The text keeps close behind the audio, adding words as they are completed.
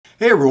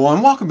Hey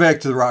everyone, welcome back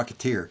to the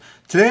Rocketeer.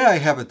 Today I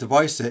have a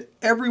device that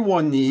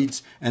everyone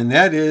needs, and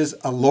that is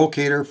a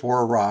locator for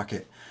a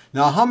rocket.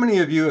 Now, how many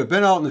of you have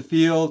been out in the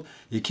field,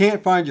 you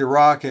can't find your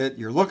rocket,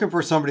 you're looking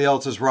for somebody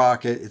else's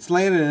rocket, it's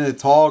landed in the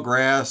tall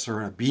grass or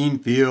in a bean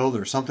field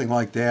or something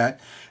like that,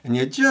 and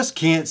you just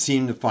can't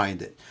seem to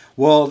find it?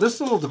 Well,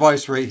 this little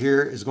device right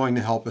here is going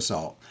to help us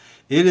out.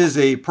 It is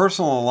a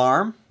personal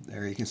alarm.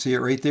 There, you can see it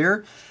right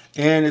there.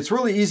 And it's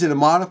really easy to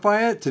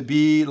modify it to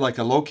be like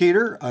a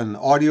locator, an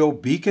audio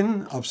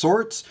beacon of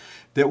sorts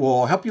that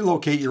will help you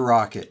locate your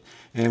rocket.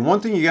 And one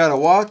thing you got to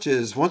watch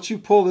is once you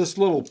pull this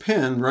little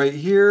pin right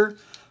here,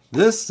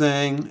 this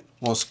thing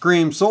will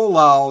scream so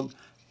loud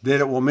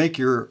that it will make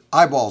your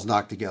eyeballs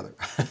knock together.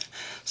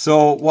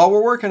 So while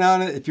we're working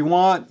on it, if you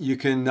want, you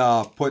can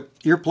put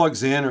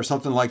earplugs in or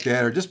something like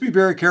that, or just be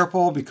very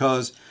careful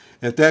because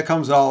if that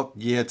comes out,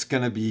 yeah, it's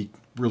going to be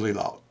really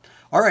loud.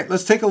 All right,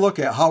 let's take a look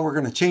at how we're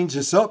going to change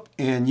this up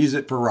and use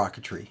it for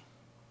rocketry.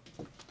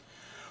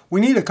 We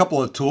need a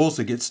couple of tools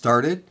to get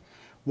started.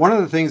 One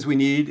of the things we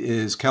need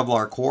is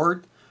Kevlar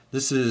cord.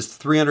 This is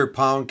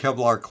 300-pound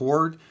Kevlar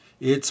cord.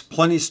 It's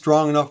plenty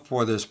strong enough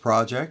for this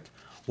project.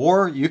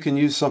 Or you can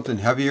use something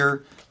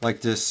heavier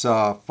like this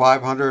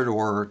 500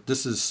 or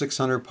this is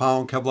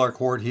 600-pound Kevlar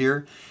cord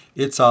here.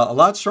 It's a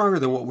lot stronger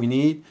than what we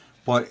need,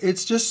 but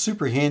it's just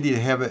super handy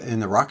to have it in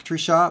the rocketry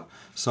shop.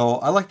 So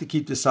I like to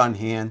keep this on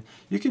hand.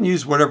 You can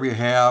use whatever you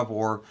have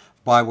or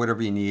buy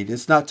whatever you need.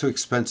 It's not too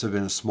expensive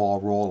in a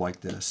small roll like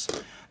this.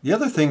 The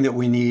other thing that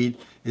we need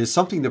is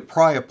something to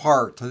pry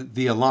apart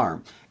the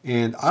alarm.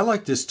 And I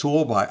like this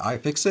tool by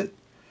IFIXIT.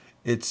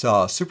 It's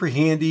super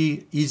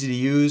handy, easy to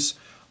use.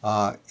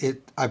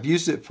 I've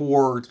used it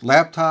for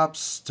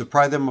laptops to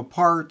pry them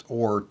apart,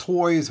 or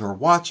toys or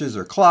watches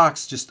or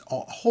clocks, just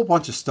a whole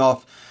bunch of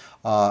stuff.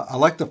 I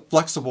like the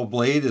flexible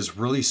blade is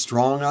really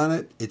strong on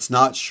it. It's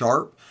not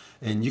sharp,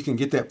 and you can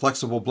get that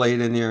flexible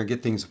blade in there and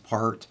get things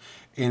apart.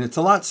 And it's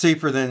a lot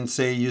safer than,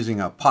 say, using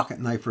a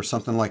pocket knife or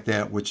something like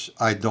that, which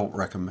I don't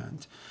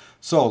recommend.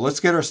 So let's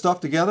get our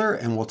stuff together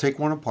and we'll take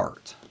one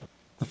apart.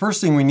 The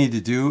first thing we need to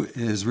do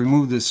is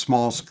remove this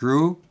small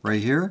screw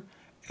right here.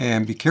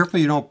 And be careful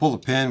you don't pull the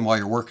pin while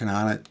you're working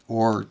on it,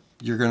 or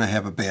you're going to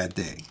have a bad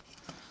day.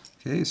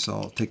 Okay, so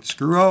I'll take the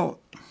screw out.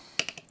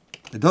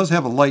 It does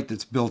have a light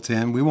that's built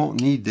in. We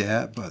won't need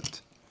that, but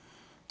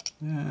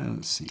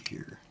let's see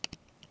here.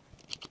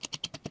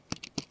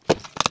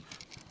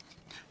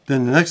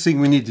 Then the next thing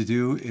we need to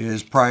do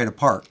is pry it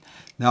apart.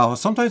 Now,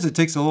 sometimes it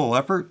takes a little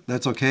effort.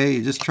 That's okay.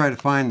 You just try to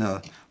find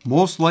the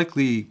most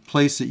likely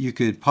place that you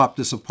could pop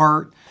this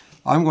apart.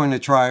 I'm going to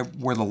try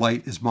where the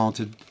light is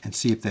mounted and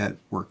see if that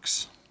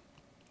works.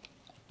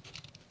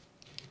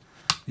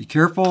 Be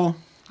careful.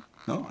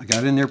 Oh, I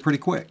got in there pretty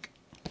quick.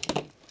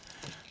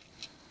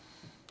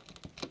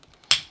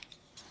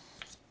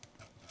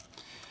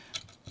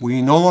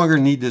 We no longer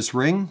need this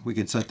ring. We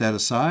can set that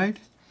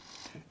aside.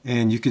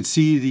 And you can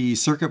see the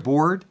circuit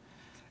board.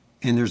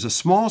 And there's a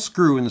small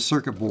screw in the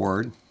circuit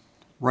board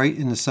right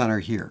in the center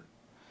here.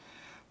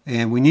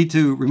 And we need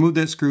to remove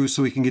that screw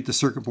so we can get the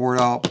circuit board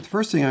out. But the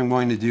first thing I'm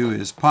going to do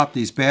is pop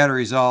these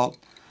batteries out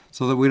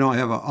so that we don't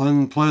have an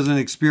unpleasant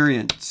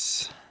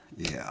experience.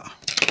 Yeah.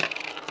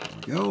 There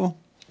we go.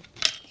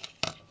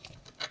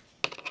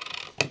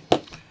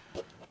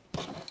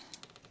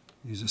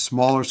 Use a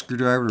smaller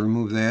screwdriver to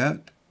remove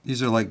that.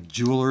 These are like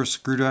jeweler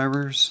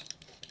screwdrivers.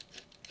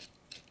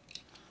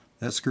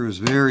 That screw is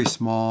very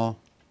small.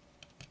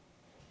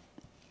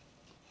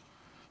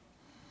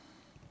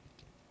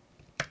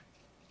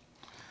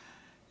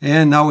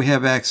 And now we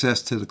have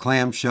access to the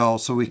clamshell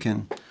so we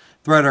can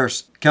thread our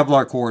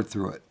Kevlar cord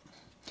through it.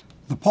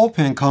 The pole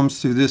pin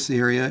comes through this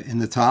area in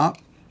the top.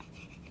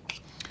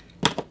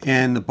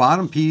 And the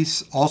bottom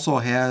piece also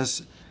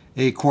has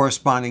a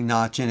corresponding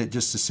notch in it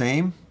just the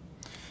same.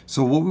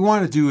 So what we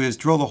want to do is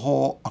drill the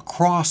hole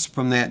across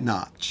from that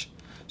notch.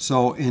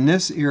 So in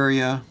this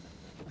area,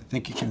 I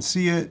think you can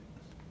see it,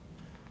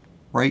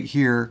 right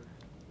here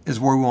is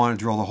where we want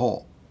to drill the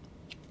hole.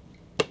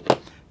 And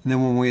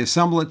then when we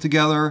assemble it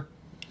together,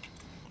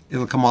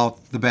 it'll come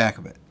out the back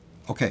of it.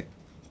 Okay,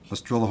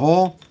 let's drill the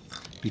hole.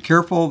 Be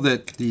careful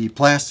that the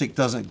plastic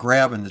doesn't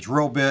grab in the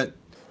drill bit.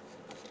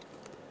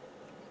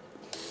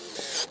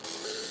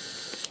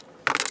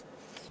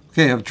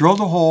 Okay, I've drilled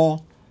the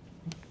hole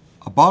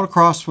about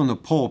across from the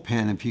pole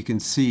pin, if you can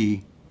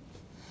see.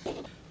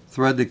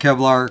 Thread the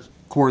Kevlar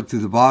cord through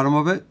the bottom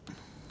of it.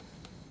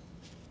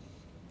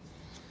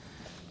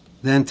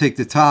 Then take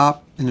the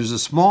top, and there's a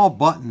small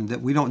button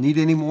that we don't need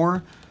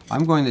anymore.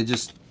 I'm going to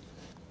just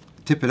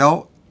tip it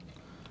out,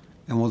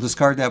 and we'll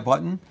discard that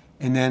button,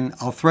 and then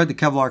I'll thread the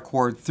Kevlar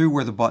cord through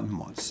where the button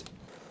was.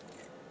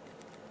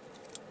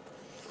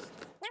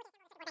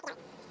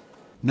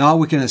 Now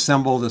we can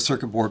assemble the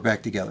circuit board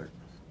back together.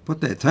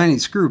 Put that tiny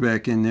screw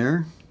back in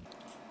there.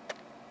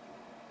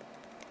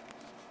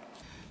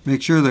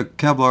 Make sure the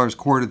Kevlar is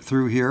corded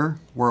through here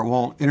where it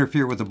won't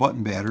interfere with the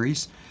button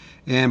batteries.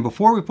 And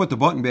before we put the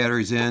button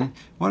batteries in, you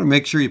want to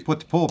make sure you put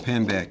the pull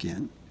pin back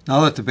in.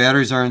 Now that the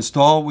batteries are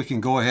installed, we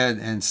can go ahead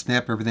and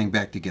snap everything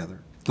back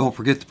together. Don't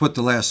forget to put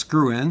the last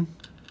screw in,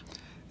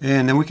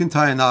 and then we can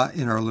tie a knot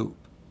in our loop.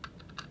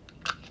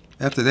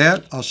 After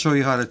that, I'll show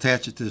you how to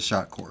attach it to the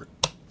shock cord.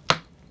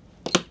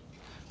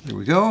 There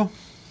we go.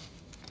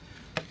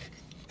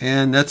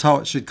 And that's how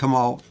it should come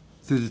out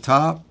through the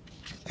top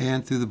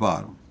and through the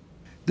bottom.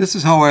 This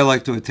is how I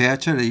like to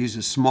attach it. I use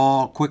a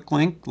small quick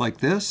link like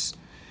this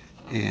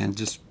and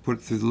just put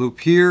it through the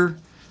loop here.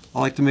 I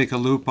like to make a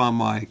loop on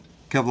my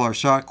Kevlar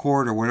shock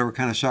cord or whatever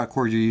kind of shock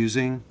cord you're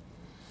using.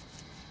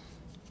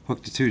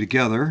 Hook the two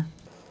together.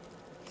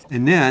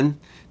 And then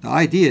the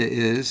idea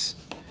is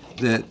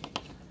that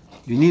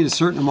you need a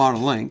certain amount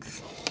of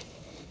length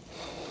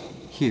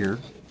here.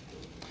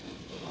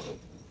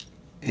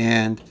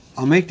 And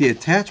I'll make the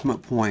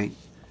attachment point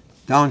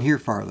down here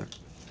farther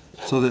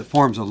so that it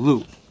forms a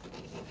loop.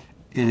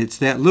 And it's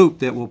that loop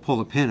that will pull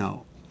the pin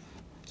out.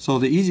 So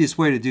the easiest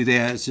way to do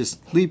that is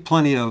just leave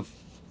plenty of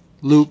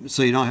loop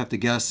so you don't have to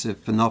guess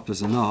if enough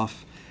is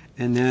enough.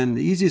 And then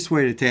the easiest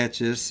way to attach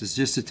this is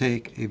just to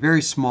take a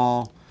very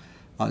small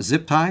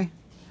zip tie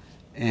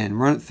and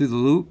run it through the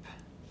loop.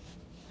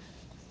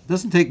 It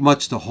doesn't take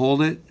much to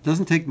hold it. It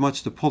doesn't take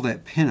much to pull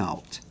that pin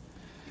out.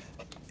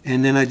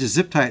 And then I just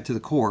zip tie it to the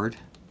cord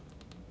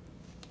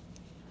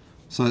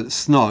so that it's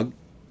snug,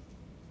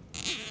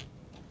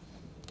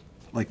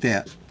 like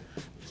that.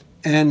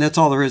 And that's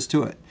all there is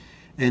to it.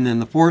 And then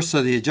the force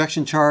of the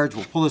ejection charge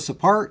will pull this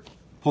apart,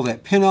 pull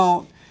that pin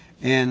out,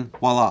 and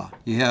voila,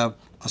 you have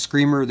a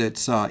screamer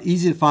that's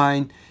easy to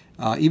find,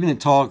 even in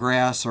tall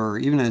grass or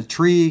even in a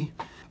tree.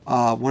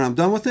 When I'm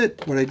done with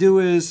it, what I do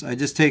is I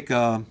just take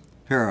a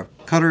pair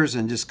of cutters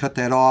and just cut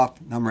that off,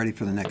 and I'm ready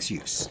for the next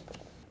use.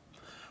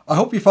 I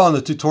hope you found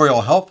the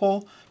tutorial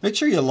helpful. Make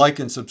sure you like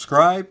and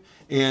subscribe,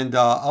 and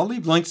I'll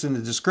leave links in the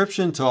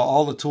description to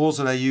all the tools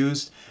that I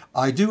used.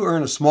 I do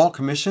earn a small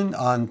commission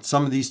on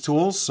some of these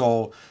tools,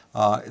 so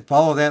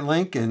follow that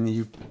link,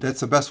 and that's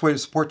the best way to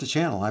support the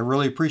channel. I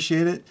really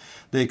appreciate it.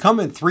 They come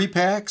in 3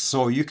 packs,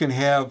 so you can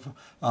have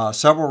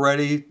several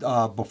ready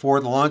before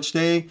the launch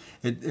day.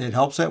 It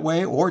helps that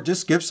way, or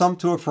just give some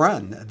to a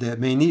friend that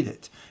may need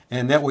it.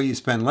 And that way you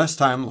spend less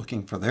time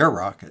looking for their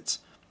rockets.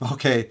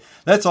 Okay,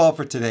 that's all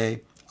for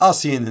today. I'll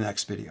see you in the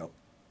next video.